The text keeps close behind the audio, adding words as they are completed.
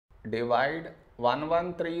divide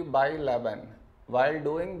 113 by 11. While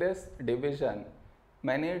doing this division,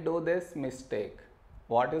 many do this mistake.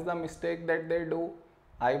 What is the mistake that they do?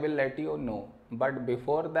 I will let you know. But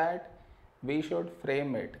before that, we should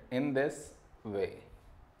frame it in this way.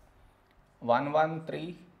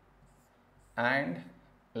 113 and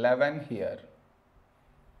 11 here.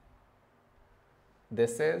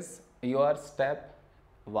 This is your step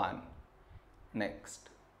 1. Next,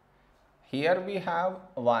 here we have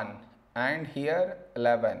 1 and here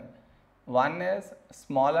 11. 1 is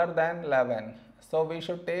smaller than 11, so we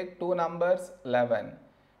should take two numbers 11.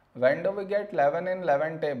 When do we get 11 in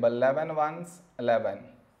 11 table? 11 ones 11.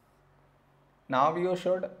 Now you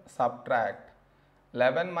should subtract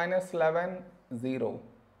 11 minus 11, 0.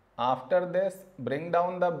 After this, bring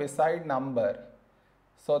down the beside number,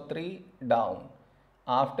 so 3 down.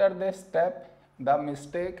 After this step, the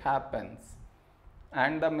mistake happens,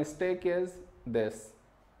 and the mistake is this.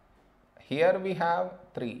 Here we have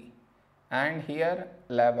 3 and here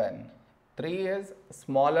 11. 3 is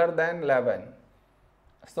smaller than 11.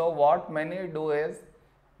 So what many do is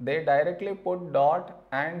they directly put dot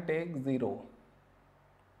and take 0,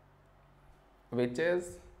 which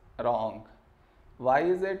is wrong. Why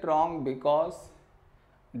is it wrong? Because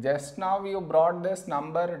just now you brought this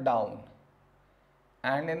number down,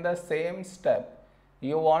 and in the same step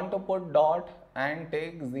you want to put dot and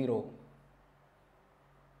take 0,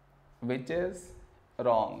 which is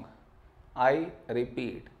wrong. I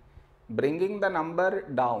repeat, bringing the number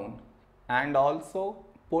down and also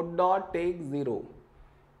put dot take 0,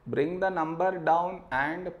 bring the number down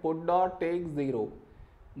and put dot take 0,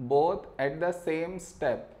 both at the same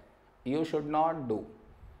step you should not do.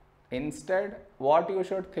 Instead, what you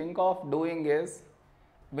should think of doing is,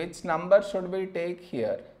 which number should we take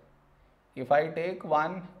here? If I take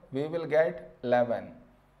 1, we will get 11.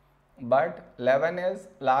 But 11 is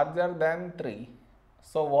larger than 3.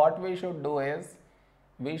 So what we should do is,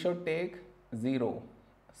 we should take 0.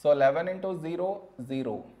 So 11 into 0,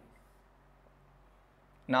 0.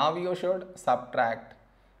 Now you should subtract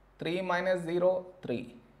 3 minus 0,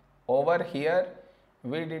 3. Over here,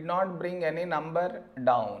 we did not bring any number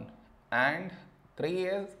down, and 3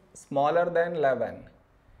 is smaller than 11.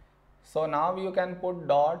 So now you can put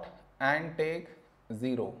dot and take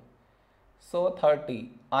 0. So 30.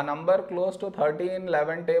 A number close to 30 in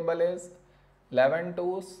 11 table is 11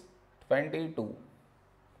 2s 22.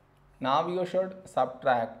 Now you should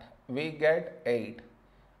subtract. We get 8.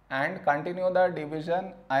 And continue the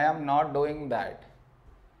division. I am not doing that.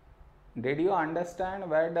 Did you understand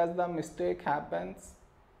where does the mistake happens?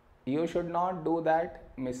 You should not do that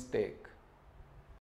mistake.